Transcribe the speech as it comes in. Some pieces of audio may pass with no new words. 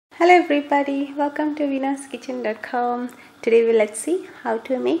Hello everybody, welcome to veenaskitchen.com. Today let's see how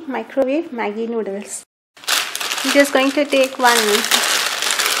to make microwave Maggi noodles. I'm just going to take one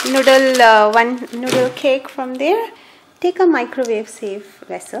noodle cake from there. Take a microwave safe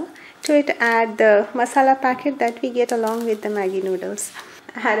vessel. To it add the masala packet that we get along with the Maggi noodles.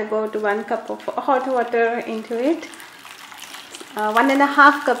 Add about 1 cup of hot water into it.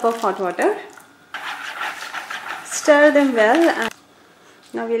 1.5 cup of hot water. Stir them well.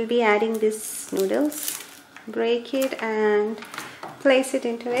 Now we'll be adding these noodles. Break it and place it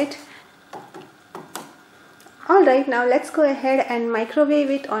into it. Alright, now let's go ahead and microwave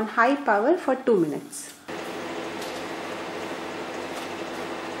it on high power for 2 minutes.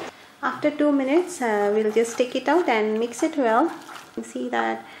 After 2 minutes, we'll just take it out and mix it well. You see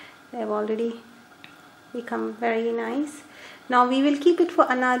that they've already become very nice. Now we will keep it for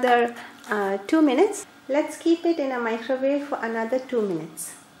another 2 minutes. Let's keep it in a microwave for another 2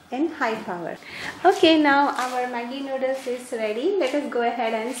 minutes in high power. Okay, now our Maggi noodles is ready. Let us go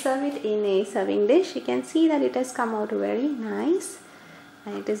ahead and serve it in a serving dish. You can see that it has come out very nice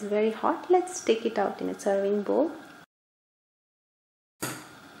and it is very hot. Let's take it out in a serving bowl.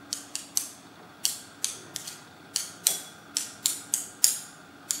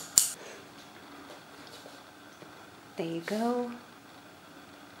 There you go.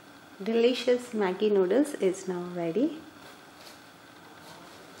 Delicious Maggi noodles is now ready.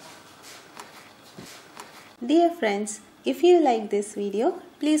 Dear friends, if you like this video,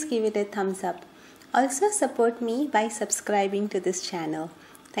 please give it a thumbs up. Also support me by subscribing to this channel.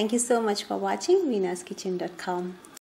 Thank you so much for watching veenaskitchen.com.